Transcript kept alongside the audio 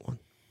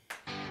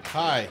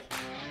Hi.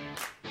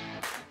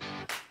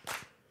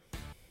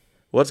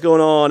 What's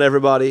going on,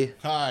 everybody?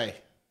 Hi.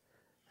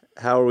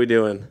 How are we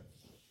doing?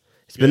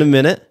 It's been a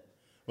minute.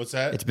 What's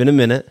that? It's been a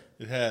minute.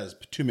 It has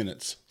 2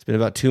 minutes. It's been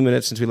about 2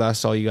 minutes since we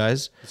last saw you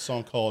guys. A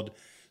song called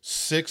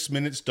 6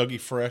 Minutes, Dougie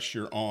Fresh,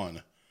 You're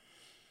On.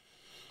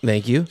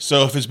 Thank you.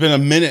 So if it's been a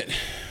minute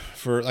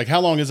for, like, how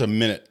long is a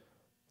minute?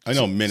 I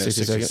know a minute,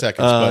 60 seconds,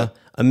 but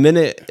a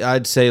minute,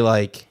 I'd say,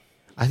 like,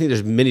 I think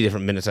there's many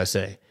different minutes I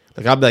say.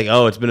 Like, I'll be like,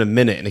 oh, it's been a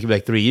minute, and it could be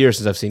like 3 years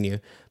since I've seen you.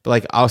 But,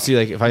 like, I'll see,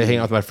 like, if I hang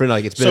out with my friend,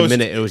 like, it's been So a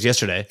minute, it was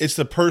yesterday. it's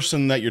the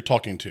person that you're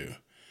talking to,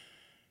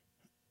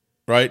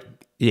 right?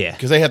 Yeah.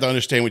 Because they have to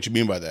understand what you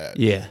mean by that.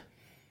 Yeah.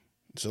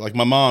 So, like,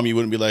 my mom, you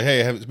wouldn't be like, hey,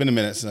 it's been a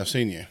minute since I've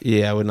seen you.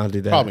 Yeah, I would not do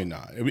that. Probably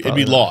not. It'd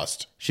be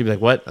lost. She'd be like,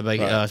 what? I'd be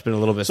like, Right. it's been a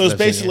little bit So since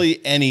it's I've seen you.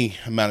 basically any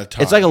amount of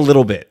time. It's like a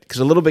little bit, because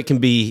a little bit can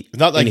be It's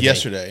not like anything.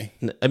 yesterday.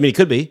 I mean, it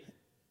could be.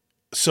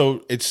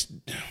 So it's...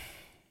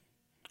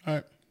 All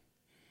right.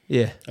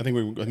 Yeah. I think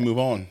we can move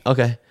on.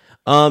 Okay.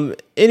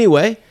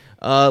 Anyway,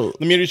 Let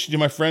me introduce you to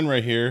my friend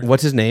right here.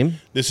 what's his name?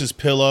 This is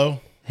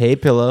Pillow, Hey,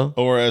 Pillow.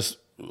 or as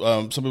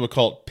some people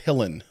call it,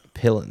 Pillin.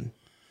 Pillin.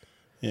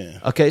 Yeah.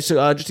 Okay,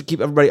 so just to keep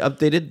everybody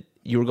updated,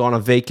 you were gone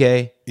on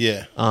vacay,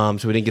 Yeah. so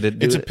we didn't get to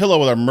do It's a it. pillow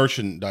with our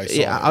merchandise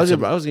Yeah, on it. I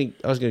was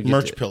It's gonna get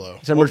merch to it. pillow.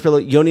 It's a merch pillow.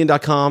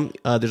 Yonian.com.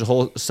 There's a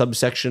whole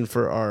subsection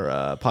for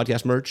our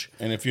podcast merch.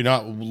 And if you're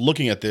not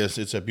looking at this,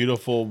 it's a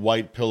beautiful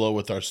white pillow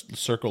with our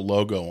circle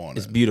logo on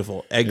It's it.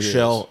 beautiful.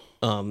 Eggshell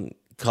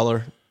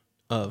color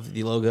of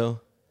the logo.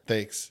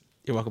 Thanks.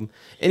 You're welcome.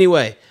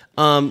 Anyway,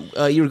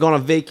 you were gone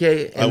on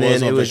vacay, and I then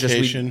was on it was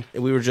vacation.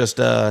 just we were just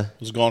I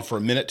was gone for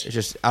a minute. it's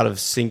just out of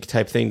sync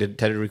type thing to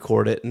try to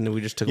record it, and we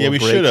just took a Yeah,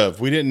 little we break. should have.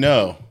 We didn't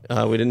know. We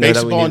didn't know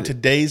Based that we upon needed,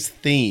 today's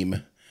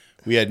theme,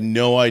 we had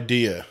no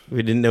idea.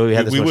 we didn't know we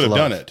had this We much would have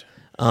love.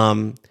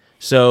 done it.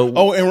 So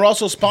Oh, and we're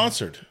also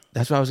sponsored.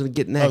 that's what I was going to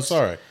get next. Oh,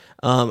 sorry.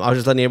 I was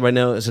just letting everybody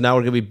know. So now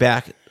we're going to be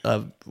back.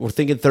 We're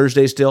thinking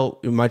Thursday still.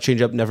 We might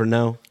change up. Never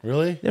know.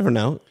 Really? Never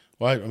know.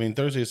 Well, I mean,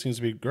 Thursday seems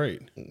to be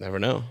great, Never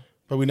know.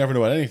 but we never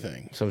know about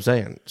anything. So I'm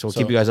saying. So we'll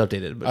keep you guys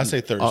updated. But I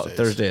say Thursdays.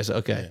 Thursdays.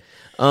 Okay.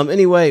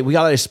 Anyway, we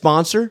got a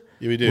sponsor.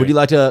 Yeah, we do. Would you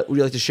like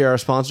to share our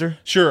sponsor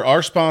Sure,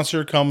 our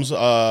sponsor comes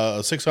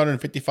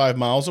 655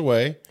 miles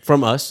away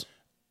from us?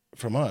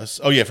 from us.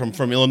 Oh yeah,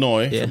 from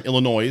Illinois, Yeah. from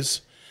Illinois,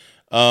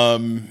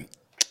 and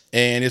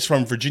it's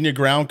from Virginia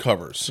Ground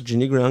Covers.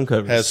 Virginia Ground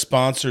Covers Has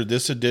sponsored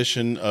this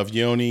edition of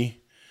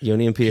Yoni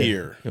Yoni and Pierre.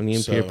 Pier. Yoni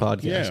and So, Pierre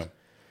podcast. Yeah,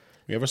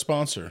 we have a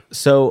sponsor.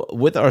 So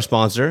with our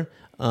sponsor,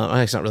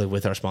 it's not really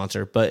with our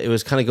sponsor, but it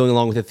was kind of going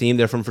along with the theme.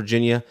 They're from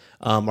Virginia.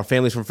 Our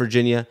family's from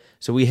Virginia.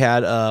 So we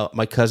had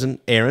my cousin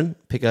Aaron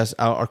pick us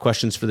out our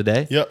questions for the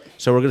day. Yep.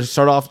 So we're going to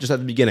start off just at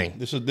the beginning.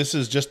 This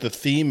is just the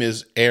theme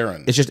is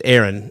Aaron. It's just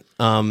Aaron.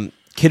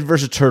 Kid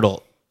versus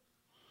turtle.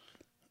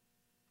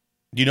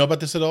 Do you know about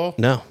this at all?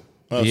 No.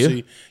 Oh, Do you?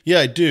 see, yeah,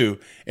 I do.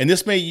 And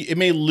this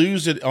may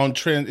lose it on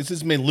trend.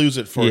 This may lose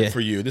it for Yeah.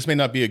 you. This may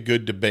not be a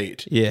good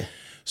debate. Yeah.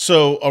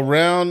 So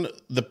around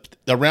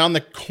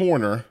the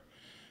corner,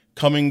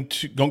 going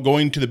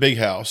to the big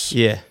house,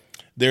 Yeah.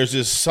 there's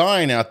this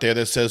sign out there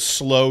that says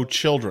 "Slow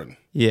Children."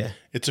 Yeah.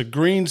 It's a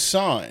green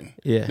sign.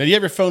 Yeah. Now, do you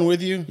have your phone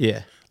with you?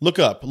 Yeah. Look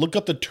up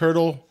the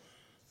turtle.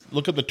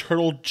 Look up the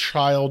turtle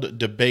child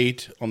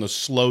debate on the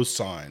slow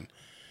sign.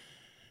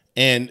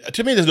 And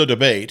to me, there's no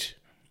debate.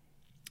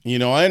 You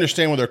know, I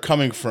understand where they're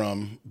coming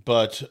from,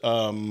 but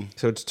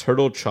So it's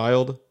turtle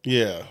child.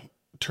 yeah,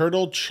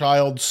 turtle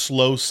child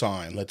slow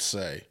sign, let's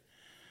say.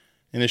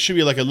 And it should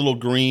be like a little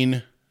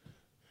green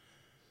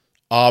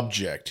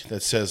object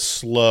that says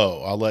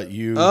slow. I'll let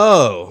you.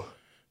 Oh.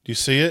 Do you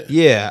see it?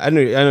 Yeah. I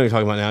know what you're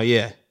talking about now.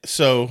 Yeah.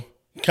 So,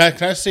 can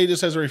I say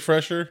this as a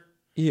refresher?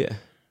 Yeah.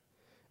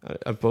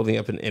 I'm pulling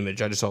up an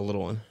image. I just saw a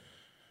little one.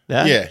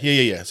 That?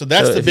 Yeah. So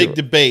that's So the if big you-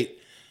 debate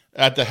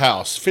at the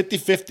house,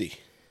 50-50.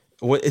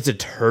 What? It's a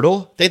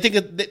turtle? They think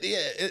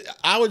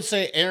I would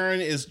say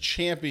Aaron is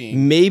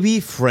championing. Maybe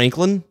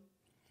Franklin.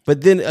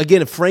 But then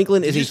again,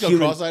 Franklin is Did you a just go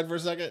human. cross-eyed for a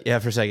second? Yeah,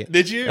 for a second.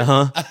 Did you?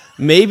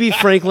 Maybe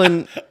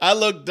Franklin. I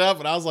looked up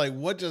and I was like,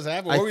 what just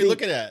happened? What were you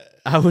think- looking at?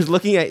 I was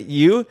looking at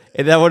you,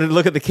 and then I wanted to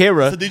look at the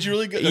camera. So did you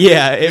really go?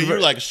 Yeah, You were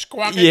like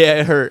squawking?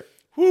 Yeah, it hurt.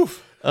 Whew.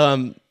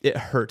 It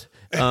hurt.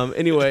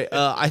 Anyway,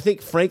 I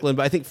think Franklin,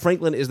 but I think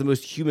Franklin is the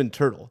most human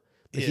turtle.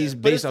 Like, Yeah, he's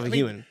but based off a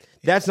human.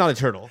 That's not a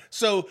turtle.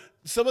 So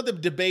some of the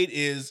debate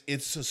is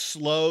it's a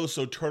slow,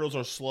 so turtles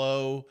are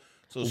slow.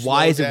 So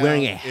Why slow is it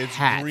wearing down, a it's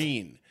hat?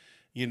 green.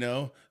 You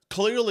know,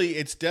 clearly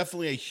it's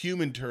definitely a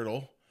human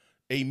turtle,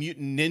 a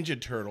mutant ninja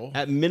turtle.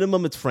 At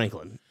minimum, it's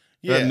Franklin.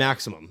 Or at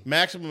maximum.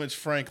 Maximum it's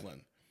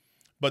Franklin.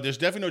 But there's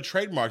definitely no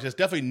trademarks. It's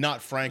definitely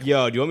not Franklin.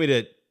 Yo, do you want me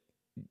to?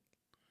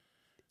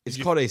 It's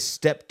called a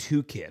Step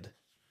 2 kid.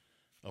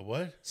 A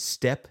what?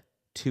 Step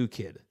 2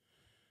 kid.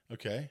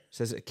 Okay. It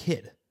says a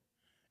kid.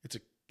 It's a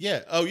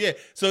yeah. Oh yeah.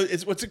 So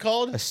it's what's it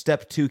called? A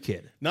Step 2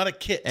 kid. Not a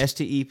kit.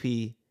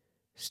 STEP.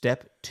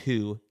 Step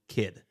 2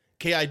 kid.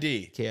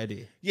 KID.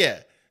 KID. Yeah.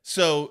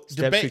 So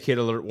Step 2 debate. kid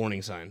alert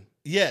warning sign.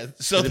 Yeah.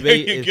 So The there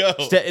debate you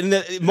is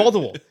go.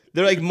 multiple.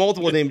 They're like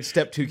multiple named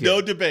Step 2 kid.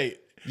 No debate.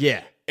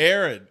 Yeah.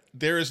 Aaron,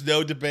 there is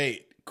no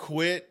debate.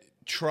 Quit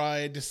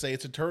trying to say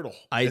it's a turtle.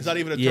 It's not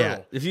even a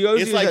turtle. If you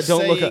it's like that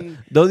don't look up, saying,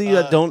 those of you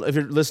that don't, if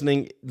you're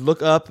listening,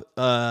 look up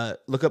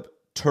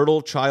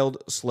turtle child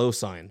slow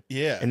sign.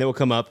 Yeah. And they will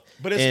come up.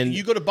 But and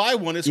you go to buy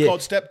one, it's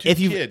called Step 2 If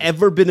you've Kid.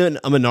 ever been in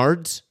a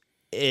Menards,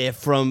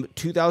 from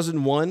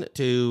 2001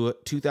 to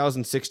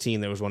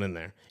 2016, there was one in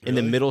there. In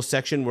the middle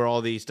section where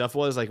all the stuff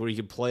was, like where you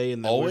could play.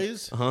 And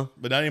Always?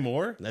 But not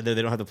anymore? They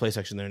don't have the play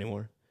section there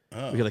anymore.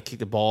 We gotta kick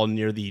the ball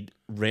near the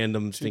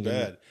random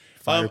bad.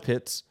 fire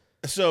pits.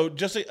 So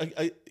just,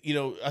 I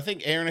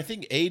think Aaron, I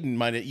think Aiden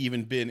might have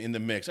even been in the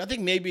mix. I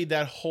think maybe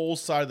that whole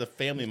side of the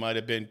family might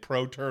have been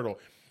pro turtle.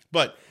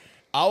 But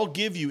I'll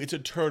give you it's a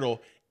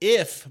turtle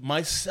if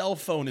my cell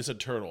phone is a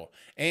turtle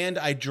and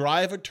I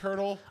drive a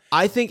turtle.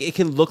 I think it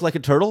can look like a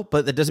turtle,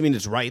 but that doesn't mean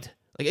it's right.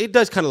 Like it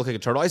does kind of look like a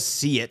turtle. I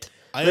see it.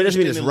 I but it doesn't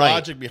mean understand it's the right.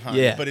 logic behind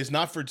it, but it's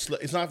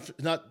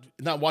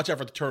not watch out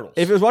for the turtles.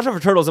 If it was watch out for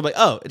turtles, I'm like,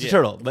 oh, it's a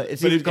turtle. But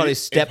it's even called a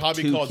step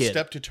probably two called kid.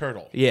 Step to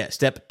Turtle. Yeah,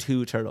 step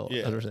two turtle.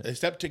 Yeah, 100%. a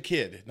step to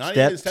kid, not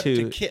Step even step to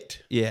to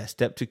kit. Yeah,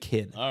 step to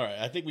kid. All right,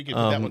 I think we can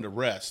put that one to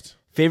rest.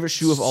 Favorite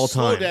shoe of all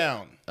time. Slow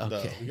down. Okay.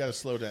 Though. We got to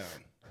slow down.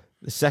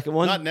 The second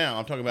one. Not now.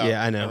 I'm talking about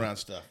I know. around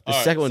stuff.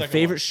 The second one.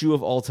 Favorite shoe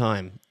of all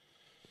time.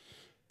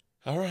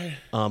 All right.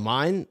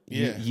 Mine.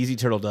 Yeah. Yeezy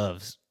Turtle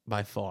Doves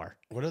by far.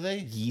 What are they?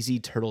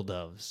 Yeezy Turtle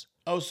Doves.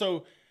 Oh,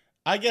 so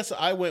I guess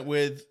I went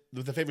with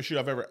the favorite shoe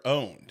I've ever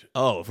owned.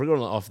 Oh, if we're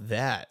going off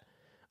that,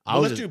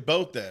 Well, let's do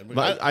both then.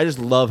 But I just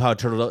love how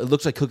turtle dove. It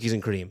looks like cookies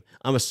and cream.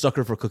 I'm a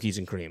sucker for cookies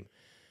and cream.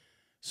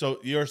 So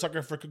you're a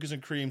sucker for cookies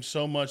and cream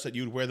so much that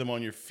you would wear them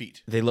on your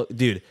feet. They look,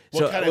 dude.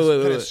 What kind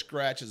of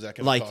scratch is that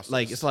going to cost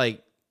us? It's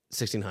like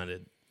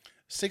 $1,600.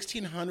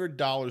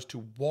 $1,600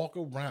 to walk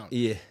around.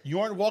 Yeah. You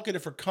aren't walking it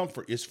for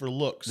comfort. It's for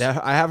looks.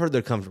 I have heard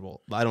they're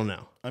comfortable, but I don't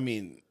know. I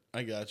mean,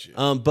 I got you.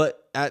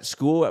 But at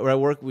school, where I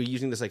work, we're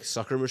using this like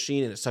sucker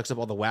machine, and it sucks up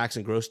all the wax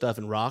and gross stuff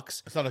and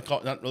rocks. It's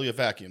not really a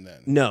vacuum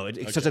then. No, it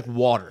sucks like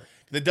water.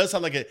 It does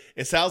sound like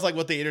it sounds like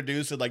what they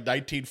introduced in like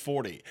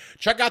 1940.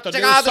 Check out the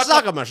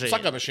sucker machine.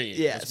 Sucker machine.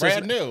 Yeah, it's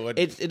brand new.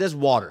 It does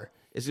water.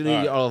 It's going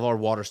to get all of our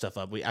water stuff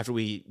up. After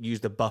we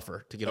use the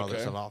buffer to get all that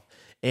stuff off,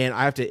 and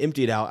I have to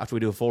empty it out after we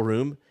do a full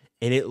room.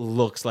 And it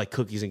looks like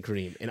cookies and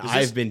cream, and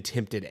I've been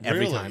tempted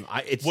every time.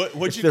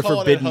 What'd you call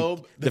it at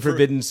home? The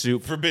forbidden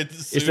soup. Forbidden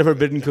soup. It's the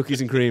forbidden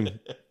cookies and cream.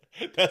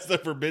 That's the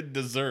forbidden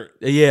dessert.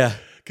 Yeah,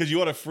 because you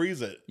want to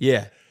freeze it.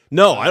 Yeah.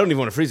 No, I don't even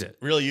want to freeze it.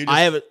 Really,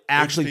 I haven't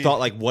actually thought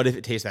like, what if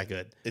it tastes that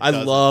good? I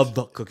love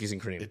the cookies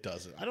and cream. It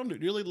doesn't. I don't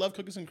really love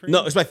cookies and cream.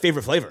 No, it's my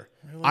favorite flavor.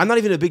 Really? I'm not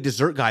even a big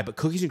dessert guy, but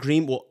cookies and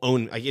cream will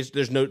own. I guess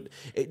there's no.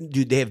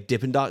 Dude, they have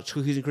Dippin' Dots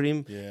cookies and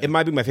cream. Yeah. It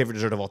might be my favorite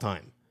dessert of all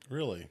time.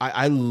 Really,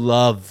 I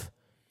love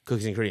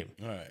cookies and cream.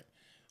 All right,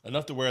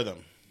 enough to wear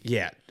them.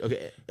 Yeah.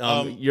 Okay.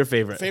 Your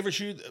favorite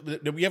shoe?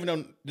 We haven't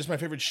known. This is my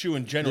favorite shoe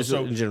in general.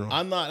 So in general,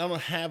 I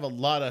don't have a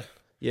lot of.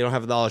 You don't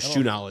have a lot of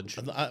shoe knowledge.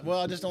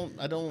 I just don't.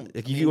 I don't.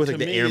 Like you go with like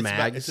the Air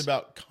Mags. It's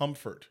about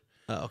comfort.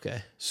 Oh,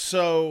 okay.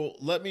 So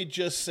let me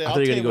just say. I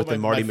thought you were gonna go with the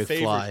Marty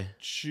McFly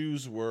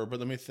shoes were, but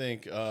let me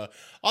think.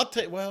 I'll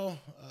take.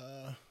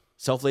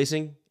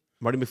 Self-lacing,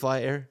 Marty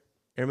McFly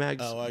Air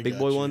Mags, big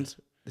boy ones.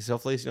 The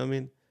self-lacing. You know what I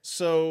mean?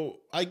 So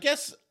I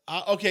guess.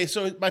 Okay,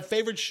 so my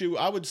favorite shoe,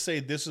 I would say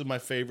this is my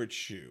favorite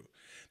shoe.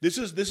 This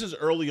is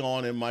early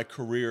on in my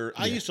career.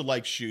 I used to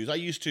like shoes. I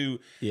used to.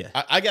 Yeah.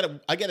 I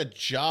got a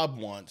job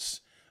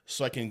once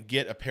so I can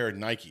get a pair of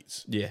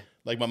Nikes. Yeah.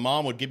 Like my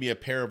mom would give me a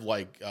pair of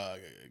like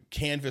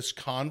canvas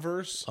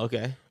Converse.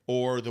 Okay.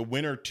 Or the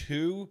Winter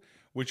 2,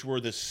 which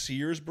were the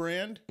Sears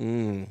brand.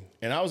 And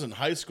I was in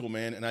high school,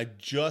 man, and I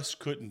just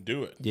couldn't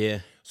do it. Yeah.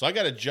 So I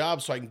got a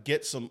job so I can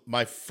get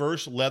my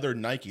first leather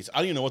Nikes. I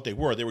don't even know what they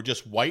were. They were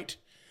just white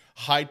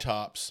high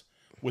tops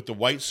with the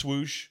white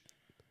swoosh.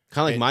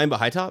 Kind of like mine, but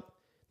high top?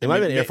 They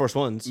might have been Air Force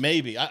Ones.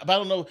 Maybe. But I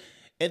don't know.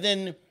 And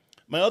then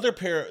my other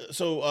pair,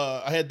 so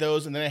I had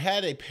those, and then I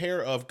had a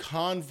pair of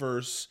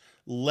Converse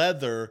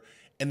leather,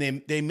 and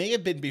they may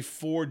have been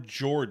before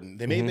Jordan.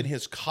 They may have been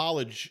his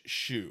college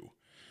shoe.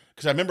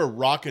 Because I remember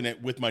rocking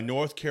it with my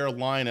North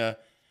Carolina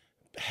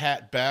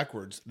hat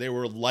backwards. They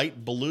were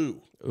light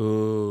blue.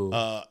 Ooh.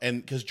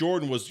 And because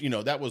Jordan was,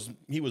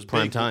 he was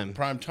prime big time.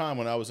 Prime time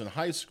when I was in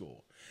high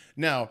school.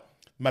 Now,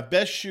 my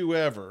best shoe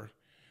ever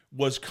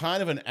was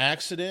kind of an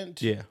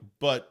accident,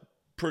 but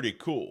pretty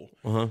cool.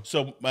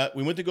 So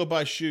we went to go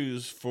buy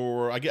shoes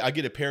for. I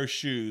get a pair of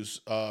shoes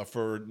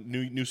for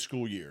new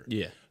school year.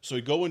 Yeah. So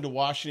we go into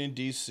Washington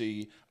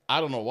D.C. I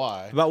don't know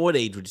why. About what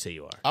age would you say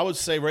you are? I would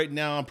say right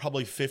now I'm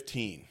probably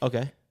 15.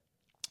 Okay.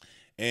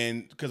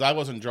 And because I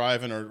wasn't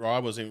driving or I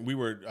wasn't,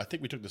 I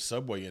think we took the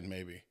subway in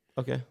maybe.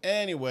 Okay.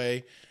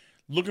 Anyway,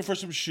 looking for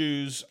some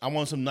shoes. I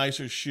want some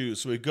nicer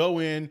shoes. So we go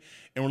in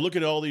and we're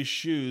looking at all these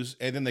shoes.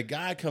 And then the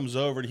guy comes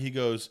over and he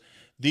goes,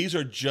 these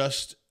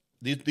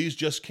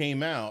just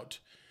came out.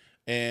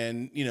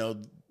 And,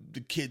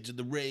 the kids are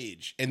the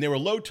rage. And they were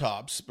low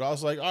tops. But I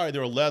was like, all right, they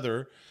were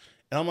leather.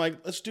 And I'm like,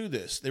 let's do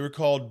this. They were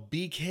called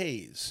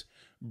BKs,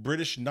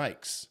 British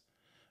Nikes.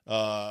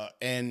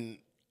 And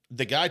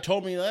the guy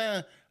told me,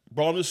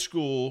 brought them to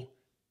school.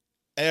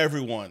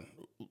 everyone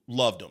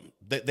loved them.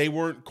 They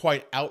weren't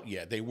quite out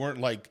yet. They weren't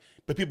like,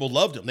 but people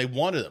loved them. They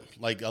wanted them.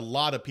 Like a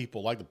lot of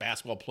people, like the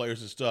basketball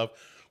players and stuff,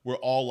 were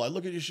all like,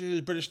 "Look at your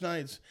shoes, British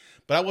Knights."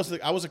 But I was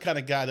the kind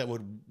of guy that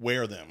would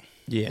wear them.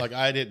 Yeah, like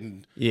I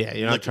didn't. Yeah,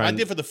 you're not like, trying. I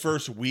did for the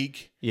first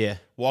week. Yeah,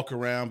 walk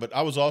around, but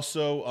I was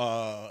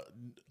also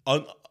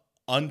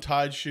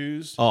untied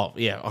shoes. Oh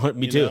yeah,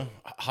 me too.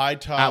 High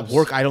tops. At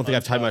work, I don't think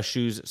I've tied my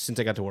shoes since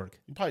I got to work.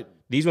 Probably,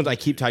 these ones I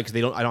keep tight because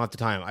I don't have to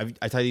tie them.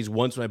 I tie these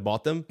once when I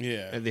bought them.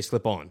 Yeah, and they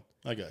slip on.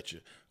 I got you.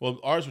 Well,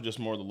 ours were just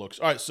more the looks.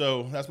 All right,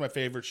 so that's my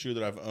favorite shoe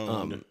that I've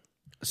owned.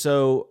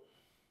 So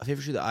a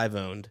favorite shoe that I've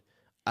owned,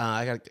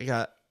 I got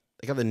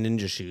the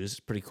Ninja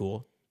shoes. Pretty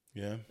cool.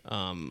 Yeah.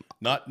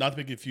 Not to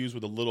be confused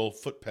with the little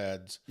foot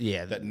pads.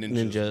 Yeah, that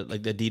Ninja,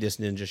 like the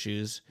Adidas Ninja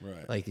shoes.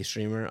 Right. Like the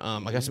streamer.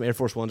 I got some Air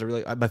Force Ones. I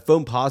really my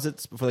foam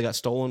posits before they got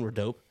stolen were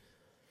dope.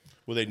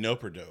 Were they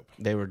Nope or dope?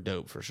 They were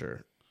dope for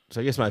sure.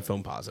 So I guess my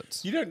foam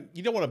posits. You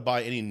don't want to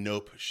buy any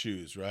Nope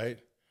shoes, right?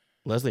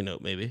 Leslie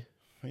Nope, maybe.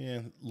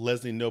 Yeah,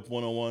 Leslie Nope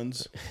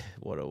 101s.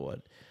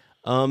 101.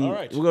 All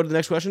right. We'll go to the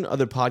next question.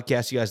 Other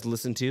podcasts you guys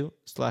listen to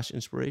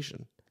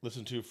 /inspiration.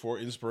 Listen to for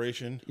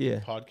inspiration. Yeah.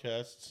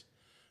 Podcasts.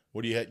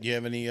 What do you have? Do you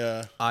have any?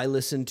 I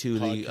listen to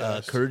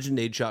podcasts? The Courage and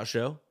Nadeshot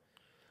show.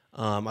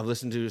 I've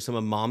listened to some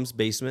of Mom's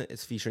Basement.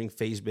 It's featuring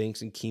FaZe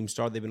Banks and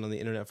Keemstar. They've been on the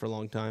internet for a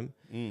long time.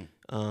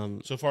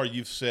 So far,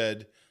 you've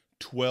said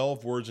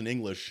 12 words in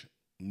English.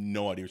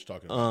 No idea what you're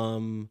talking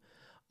about.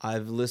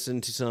 I've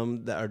listened to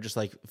some that are just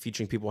like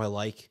featuring people I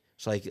like.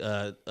 It's like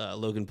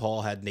Logan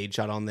Paul had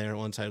Nadeshot on there.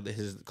 One side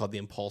his called The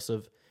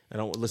Impulsive. I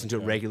don't listen to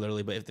it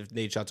regularly, but if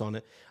Nadeshot's on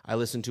it, I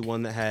listened to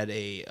one that had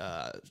a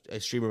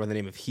streamer by the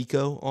name of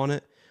Hiko on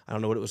it. I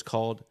don't know what it was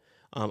called.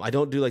 I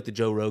don't do like the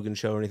Joe Rogan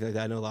show or anything like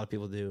that. I know a lot of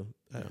people do.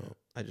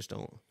 I just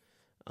don't.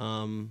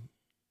 And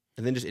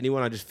then just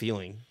anyone I'm just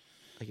feeling,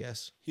 I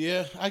guess.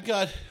 Yeah,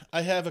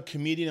 I have a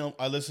comedian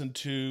I listen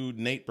to,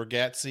 Nate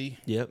Bargatze.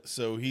 Yep.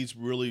 So he's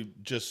really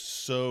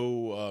just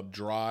so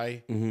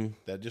dry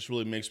that just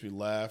really makes me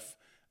laugh.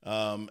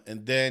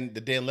 And then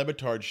the Dan Le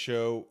Batard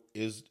show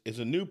is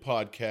a new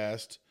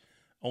podcast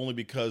only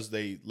because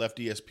they left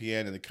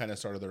ESPN and they kind of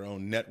started their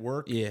own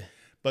network. Yeah.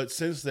 But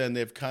since then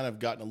they've kind of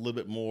gotten a little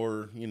bit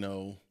more,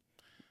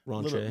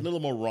 Raunchy. a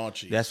little more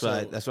raunchy. That's what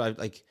I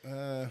like.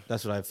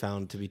 That's what I've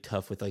found to be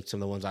tough with like some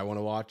of the ones I want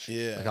to watch.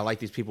 Yeah. Like I like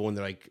these people when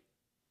they're like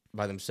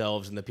by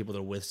themselves and the people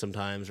they're with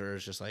sometimes, or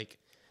it's just like.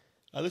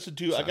 I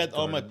got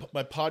all my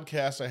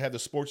podcasts. I had the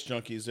Sports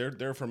Junkies.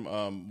 They're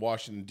from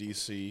Washington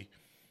D.C.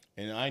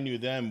 and I knew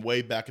them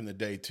way back in the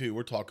day too.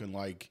 We're talking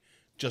like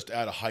just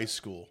out of high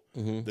school.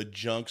 The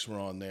Junks were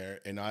on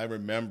there, and I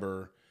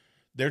remember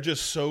they're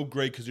just so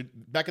great because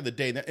back in the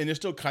day, and they're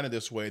still kind of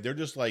this way. They're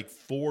just like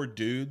four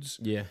dudes,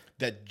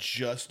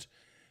 that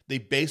they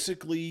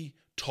basically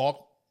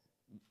talk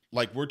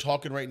like we're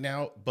talking right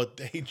now, but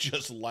they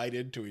just light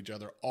into each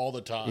other all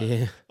the time.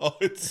 Yeah. Oh,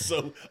 it's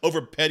so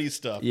over petty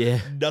stuff. Yeah.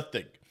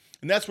 Nothing.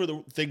 And that's where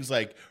the things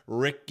like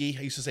Ricky,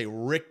 I used to say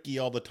Ricky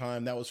all the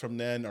time. That was from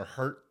then, or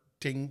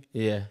hurting.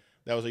 Yeah.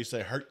 That was, I used to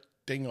say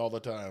hurting all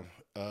the time.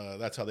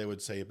 That's how they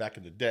would say it back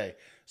in the day.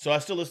 So I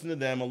still listen to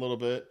them a little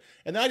bit.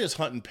 And then I just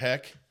hunt and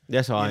peck.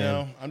 That's how I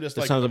am. I'm just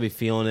sometimes I'll be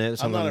feeling it.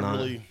 Sometimes I'm not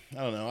really,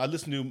 I don't know. I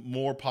listen to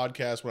more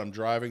podcasts when I'm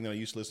driving than I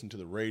used to listen to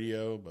the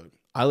radio, but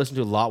I listen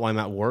to a lot when I'm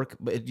at work,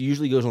 but it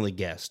usually goes on the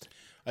guest.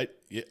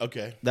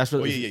 Okay. That's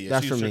what.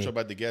 That's so for me.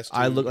 About the guest too?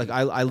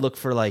 I look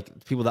for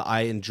like people that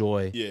I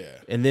enjoy. Yeah.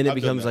 And then it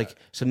becomes like,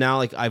 so now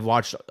like I've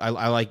watched.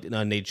 I like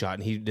Nadeshot,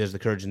 and he does the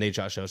Courage and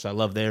Nadeshot show, so I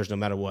love theirs no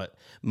matter what.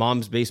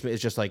 Mom's Basement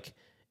is just like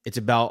it's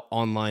about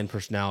online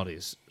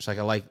personalities. It's like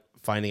I like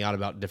finding out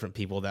about different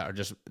people that are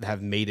just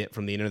have made it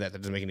from the internet. That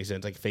doesn't make any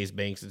sense. Like FaZe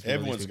Banks.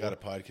 Everyone's got a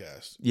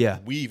podcast. Yeah.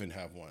 We even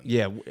have one.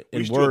 Yeah.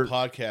 We should do a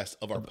podcast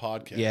of our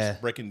podcast. Yeah.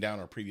 Breaking down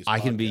our previous I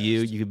podcast. can be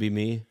you. You could be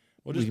me.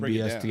 We'll just we break could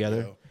it be down, us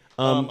together.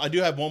 I do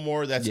have one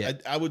more. That's Yeah.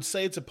 I would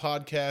say it's a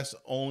podcast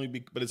only,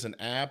 but it's an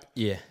app.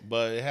 Yeah.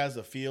 But it has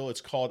a feel.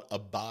 It's called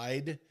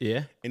Abide.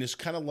 Yeah. And it's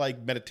kind of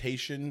like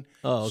meditation,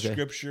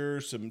 scripture,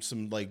 some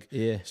like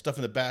stuff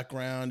in the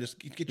background. Just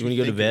get you when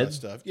you go to bed. About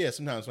stuff. Yeah,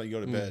 sometimes when you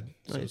go to bed.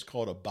 So nice. it's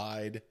called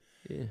Abide.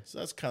 Yeah. So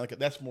that's kind of like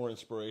that's more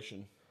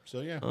inspiration.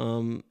 So yeah.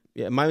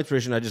 Yeah, my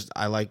inspiration. I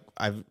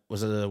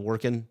was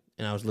working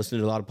and I was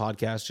listening to a lot of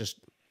podcasts. Just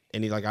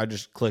I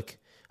just click.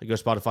 I go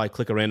to Spotify,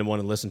 click a random one,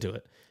 and listen to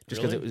it. Just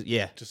because it was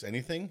just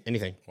anything.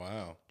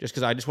 Wow. Just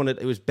because I just wanted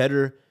it was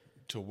better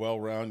to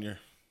round your.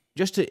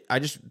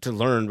 To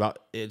learn about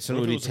it.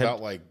 What if it was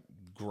about like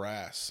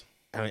grass.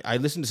 I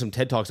listened to some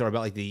TED Talks that were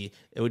about like it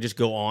would just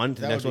go on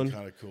to the next one. That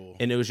would be kind of cool.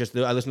 And it was just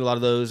I listened to a lot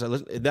of those.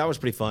 That was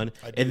pretty fun.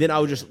 And then I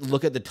would just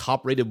look at the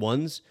top rated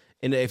ones,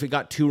 and if it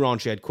got too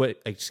raunchy, I'd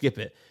quit. I'd skip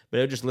it. But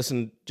I would just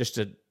listen just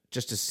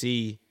to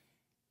see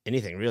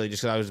anything really,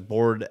 just because I was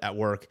bored at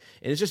work.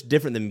 And it's just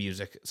different than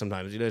music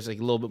sometimes. It's like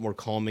a little bit more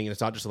calming, and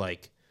it's not just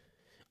like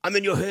I'm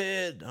in your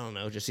head. I don't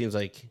know. It just seems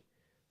like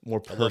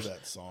more. I love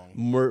that song.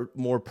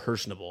 More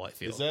personable. I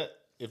feel. Is that?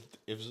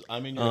 If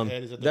I'm in your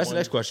head, is that that's the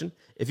next question.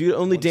 If you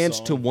only dance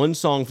to one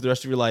song for the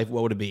rest of your life,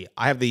 what would it be?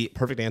 I have the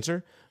perfect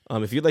answer.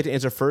 If you'd like to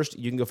answer first,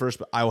 you can go first,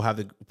 but I will have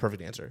the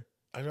perfect answer.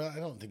 I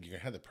don't think you're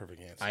gonna have the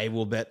perfect answer. I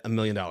will bet $1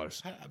 million.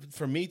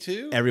 For me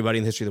too. Everybody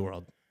in the history of the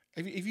world.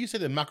 If you say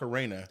the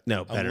Macarena,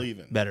 no, better, I'm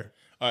leaving. Better.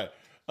 All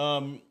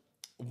right.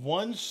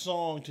 One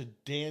song to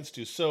dance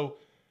to. So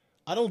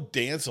I don't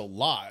dance a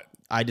lot.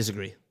 I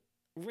disagree.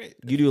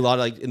 You do a lot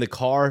of, like in the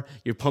car,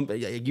 you're pumping,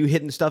 you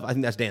hitting stuff. I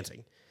think that's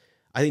dancing.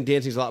 I think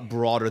dancing is a lot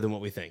broader than what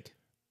we think.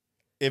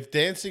 If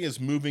dancing is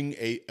moving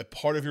a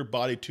part of your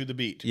body to the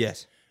beat,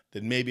 yes,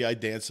 then maybe I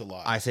dance a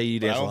lot. I say you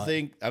dance a lot.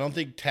 I don't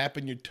think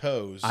tapping your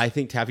toes. I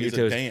think tapping your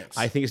toes. Dance.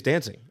 I think it's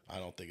dancing. I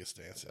don't think it's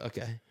dancing.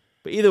 Okay,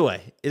 but either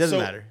way, it doesn't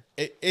matter.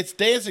 It's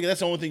dancing.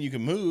 That's the only thing you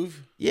can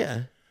move.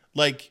 Yeah,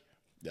 like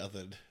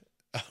nothing.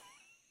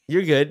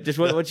 You're good. Just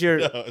what's your?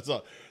 No, it's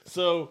not.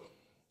 So,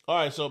 all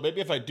right. So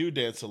maybe if I do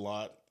dance a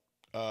lot,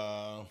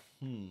 I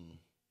mean,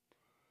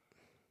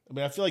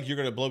 I feel like you're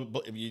gonna blow.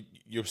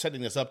 You're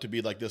setting this up to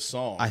be like this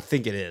song. I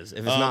think it is. If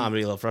it's not, I'm gonna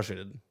be a little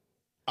frustrated.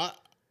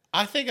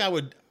 I think I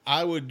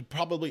would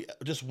probably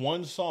just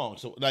one song.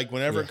 So like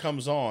whenever it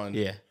comes on,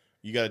 you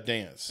got to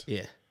dance.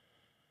 Yeah.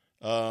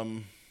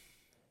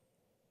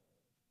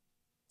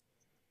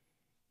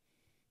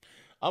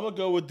 I'm gonna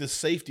go with the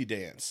safety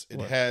dance. It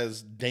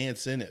has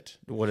dance in it.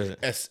 What is it?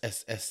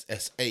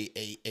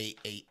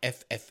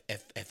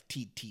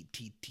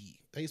 SSSSAAAFFFFTTT.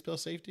 How you spell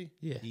safety?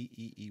 Yeah.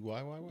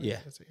 EEEYY. Yeah.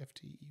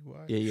 SAFTEY.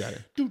 Yeah, you got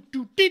it. You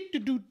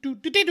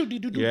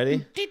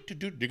ready?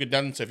 You can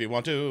dance if you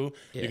want to.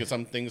 You can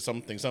something.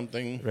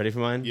 Ready for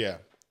mine? Yeah.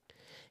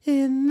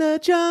 In the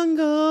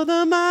jungle,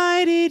 the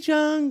mighty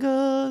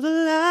jungle, the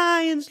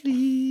lion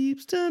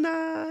sleeps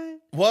tonight.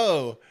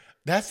 Whoa,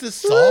 that's the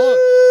song.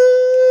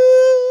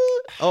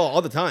 Oh,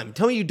 all the time.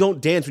 Tell me you don't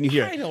dance when you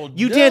hear it.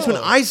 You know. dance when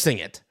I sing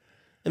it.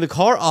 In the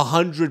car,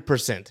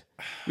 100%.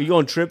 We go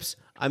on trips.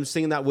 I'm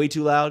singing that way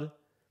too loud.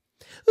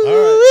 All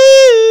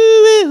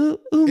right.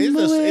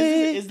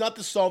 It's not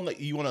the song that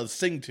you want to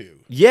sing to.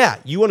 Yeah,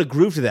 you want to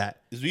groove to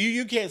that.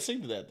 You can't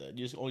sing to that then.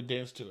 You just only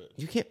dance to it.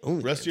 You can't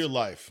only rest of your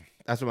life.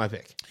 That's what my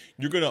pick.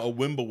 You're going to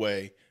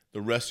Awimba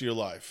the rest of your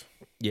life.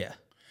 Yeah.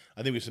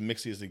 I think we should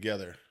mix these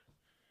together.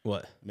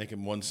 What? Make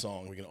them one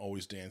song we can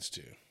always dance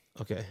to.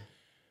 Okay.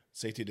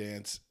 Safety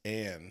dance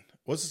and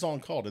what's the song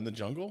called? In the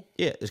Jungle?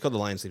 Yeah, it's called The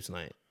Lion Sleeps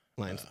Tonight.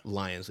 Lion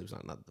Sleeps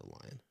Tonight, not the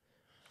lion.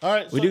 All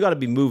right. We do got to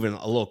be moving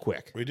a little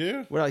quick. We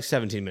do? We're like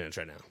 17 minutes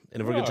right now. And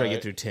if we're going to try to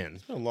get through 10.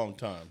 It's been a long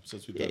time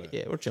since we've done it.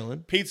 Yeah, we're chilling.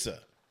 Pizza.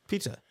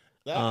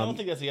 I don't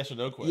think that's a yes or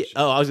no question.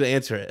 Yeah, I was going to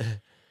answer it.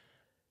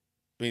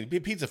 I mean,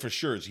 pizza for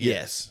sure is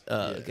yes.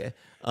 Okay.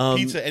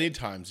 Pizza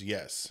anytime's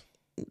yes.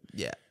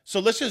 Yeah.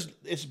 So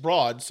it's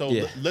broad. So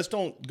let's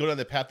don't go down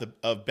the path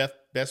of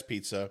best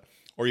pizza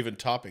or even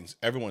toppings.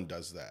 Everyone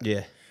does that.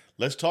 Yeah.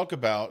 Let's talk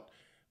about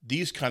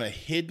these kind of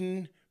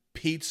hidden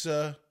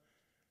pizza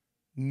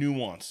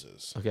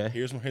nuances. Okay.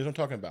 Here's what I'm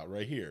talking about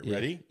right here. Yeah.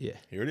 Ready? Yeah.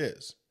 Here it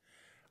is.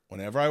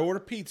 Whenever I order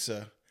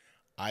pizza,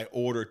 I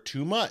order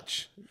too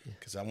much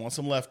because I want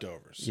some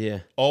leftovers. Yeah.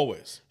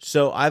 Always.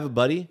 So I have a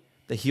buddy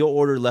that he'll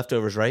order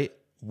leftovers, right?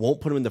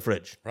 Won't put them in the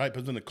fridge. Right.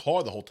 Put them in the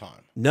car the whole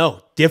time.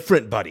 No.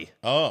 Different buddy.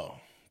 Oh.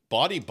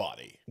 Body.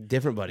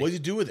 Different buddy. What does he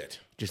do with it?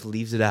 Just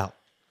leaves it out.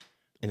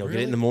 And he'll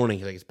get it in the morning.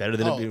 He's like, it's better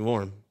than it being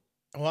warm.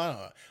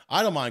 Well,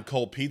 I don't mind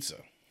cold pizza.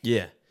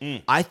 Yeah.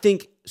 I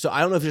think, so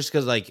I don't know if it's just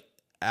because like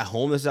at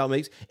home this is how it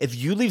makes. If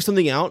you leave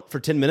something out for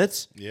 10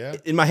 minutes,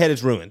 in my head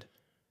it's ruined.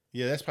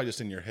 Yeah, that's probably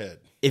just in your head.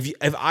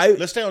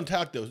 Let's stay on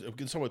tack though.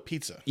 Let's start with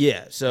pizza.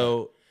 Yeah.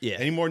 So yeah.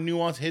 Any more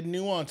hidden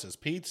nuances?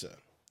 Pizza.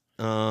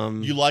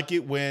 You like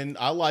it when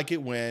I like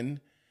it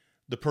when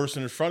the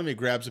person in front of me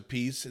grabs a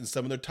piece and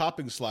some of their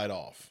toppings slide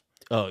off.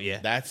 Oh yeah.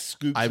 That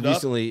scoops it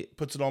up,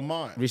 puts it on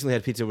mine. Recently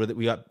had pizza where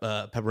we got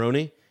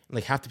pepperoni. And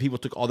like half the people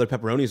took all their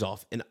pepperonis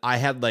off, and I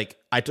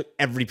took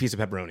every piece of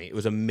pepperoni. It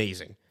was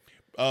amazing.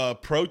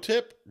 Pro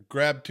tip: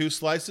 grab 2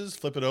 slices,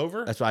 flip it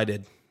over. That's what I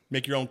did.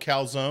 Make your own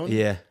calzone.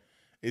 Yeah.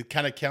 It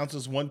kind of counts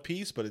as 1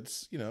 piece, but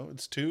it's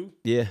 2.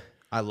 Yeah,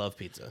 I love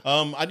pizza.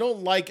 I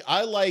don't like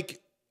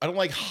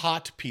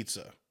hot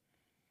pizza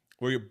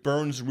where it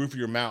burns the roof of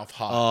your mouth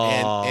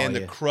hot and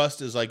the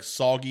crust is like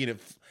soggy and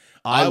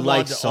I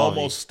want to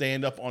almost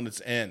stand up on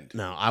its end.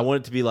 No, I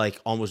want it to be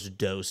like almost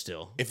dough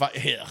still. If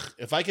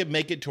I could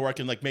make it to where I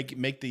can like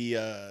make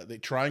the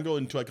triangle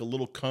into like a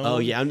little cone. Oh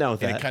yeah, I'm down with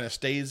that. And it kind of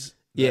stays.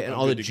 Yeah, and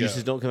all the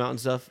juices don't come out and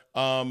stuff.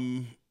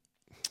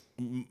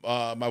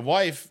 My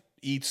wife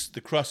eats the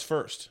crust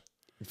first.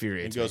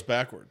 Infuriates and goes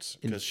backwards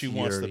because she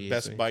wants the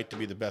best bite to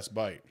be the best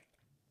bite.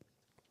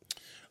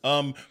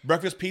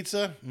 Breakfast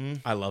pizza.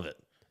 I love it.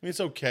 I mean,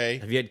 it's okay.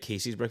 Have you had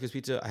Casey's breakfast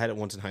pizza? I had it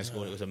once in high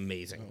school and it was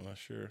amazing. I'm not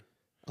sure.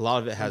 A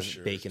lot of it has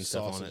bacon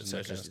stuff on it, so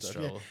it's just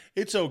yeah.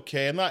 It's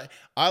okay.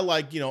 I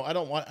like I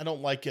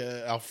don't like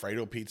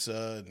Alfredo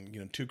pizza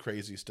and too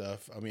crazy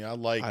stuff. I mean, I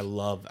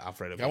love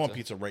Alfredo pizza. I want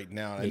pizza right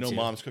now. And I know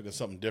Mom's cooking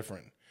something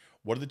different.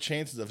 What are the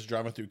chances of us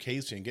driving through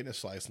Casey and getting a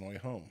slice on the way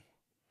home?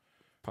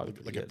 Probably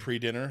like a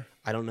pre-dinner.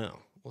 I don't know.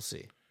 We'll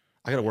see.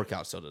 I got to work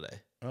out still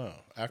today. Oh,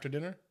 after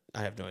dinner?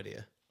 I have no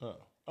idea. Oh,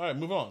 all right.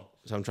 Move on.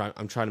 So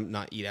I'm trying to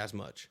not eat as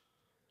much.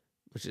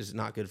 which is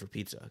not good for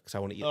pizza because I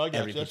want to eat Oh, I got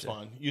every you. That's pizza.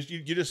 fine. You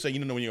just say you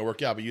don't know when you're gonna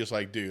work out, but you just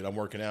like, dude, I'm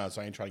working out,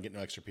 so I ain't trying to get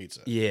no extra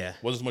pizza. Yeah. It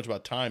wasn't as much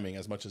about timing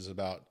as much as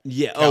about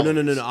Yeah. calories.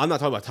 Oh, no. I'm not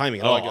talking about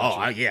timing at all. I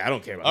got you. I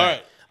don't care about All that.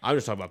 right. I'm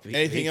just talking about pizza.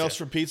 Anything else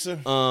for pizza?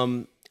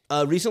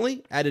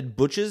 Recently added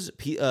Butch's.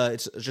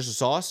 It's just a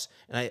sauce,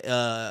 and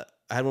I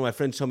had one of my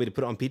friends tell me to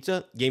put it on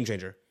pizza. Game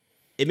changer.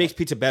 It makes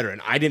pizza better,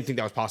 and I didn't think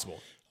that was possible.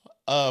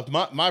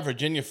 My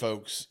Virginia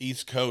folks,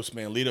 East Coast,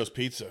 man, Lito's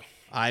Pizza.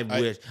 I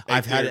wish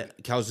I've had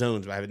it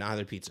calzones, but I haven't had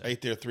their pizza. I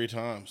ate there 3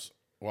 times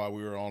while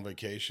we were on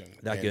vacation.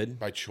 That good?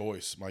 By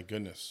choice. My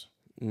goodness.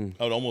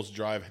 I would almost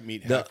drive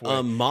meat The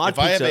halfway. Mod If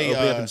I have Pizza a,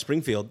 opened up in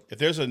Springfield. If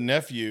there's a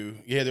nephew,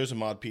 there's a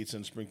Mod Pizza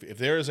in Springfield. If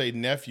there is a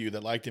nephew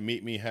that like to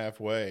meet me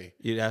halfway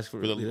You'd ask for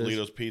the Lito's?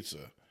 Lito's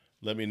Pizza,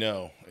 let me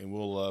know, and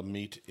we'll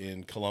meet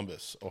in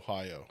Columbus,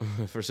 Ohio,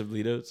 For some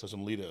Litos. for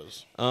some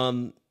Litos.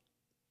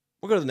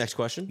 We'll go to the next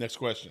question. Next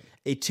question.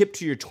 A tip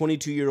to your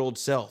 22-year-old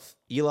self.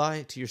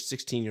 Eli to your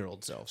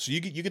 16-year-old self. So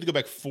you get to go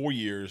back 4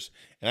 years,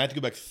 and I have to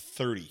go back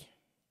 30.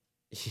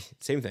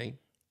 Same thing.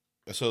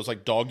 So it's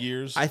like dog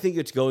years. I think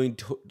it's going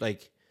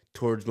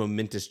towards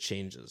momentous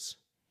changes.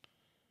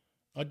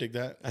 I dig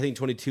that. I think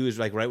 22 is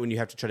like right when you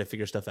have to try to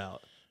figure stuff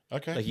out.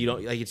 Okay. Like you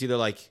don't like it's either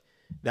like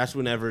that's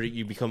whenever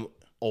you become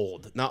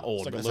old, not old,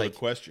 It's like but a it's loaded like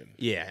question.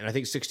 yeah. And I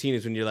think 16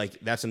 is when you're like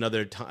that's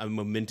another a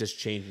momentous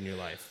change in your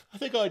life. I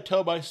think I'd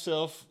tell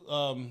myself,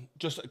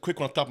 just a quick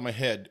one off the top of my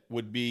head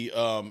would be,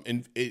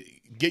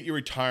 get your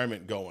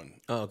retirement going.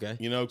 Oh, okay.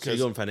 You know, so you're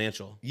going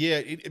financial.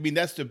 Yeah, I mean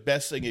that's the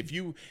best thing.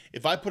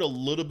 If I put a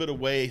little bit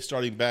away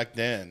starting back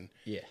then,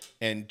 Yeah.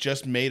 and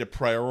just made a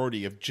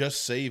priority of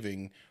just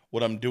saving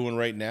what I'm doing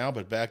right now,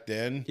 but back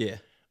then, Yeah.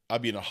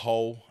 I'd be in a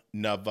whole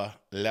nother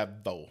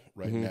level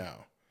right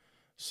now.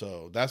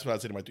 So that's what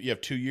I'd say to you have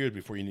 2 years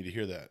before you need to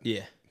hear that.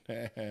 Yeah.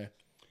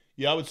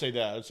 Yeah, I would say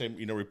that. I'd say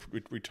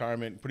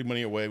retirement, putting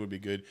money away would be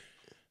good.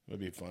 It would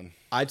be fun.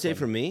 I'd say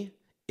for me,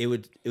 it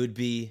would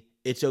be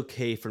it's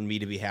okay for me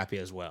to be happy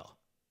as well.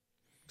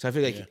 So I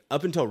feel like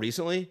up until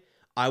recently,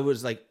 I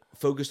was like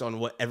focused on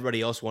what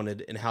everybody else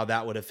wanted and how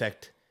that would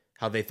affect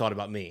how they thought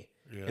about me.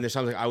 Yeah. And there's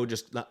times like I would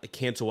just not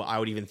cancel what I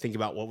would even think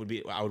about what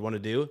I would want to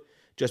do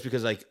just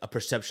because like a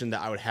perception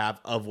that I would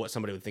have of what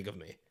somebody would think of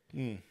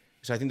me.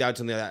 So I think that's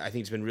something that I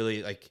think has been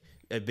really like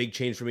a big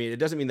change for me. It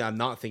doesn't mean that I'm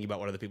not thinking about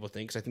what other people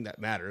think because I think that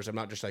matters. I'm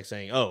not just like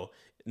saying, oh,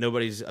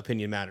 nobody's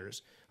opinion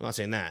matters. I'm not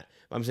saying that.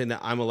 I'm saying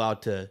that I'm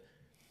allowed to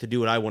do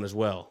what I want as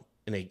well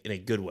in a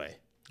good way.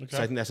 Okay.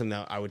 So I think that's something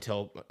that I would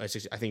tell my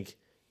 16. I think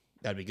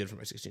that'd be good for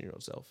my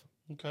 16-year-old self.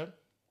 Okay.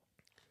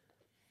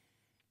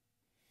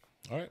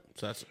 All right.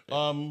 So that's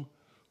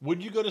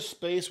would you go to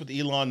space with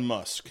Elon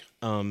Musk?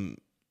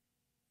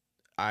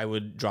 I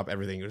would drop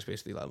everything and go to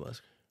space with Elon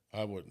Musk.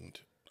 I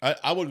wouldn't.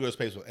 I wouldn't go to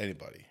space with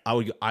anybody. I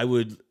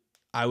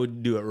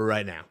would do it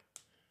right now.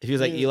 If he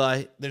was like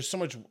Eli, there's so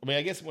much. I mean,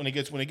 I guess when it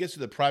gets to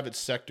the private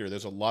sector,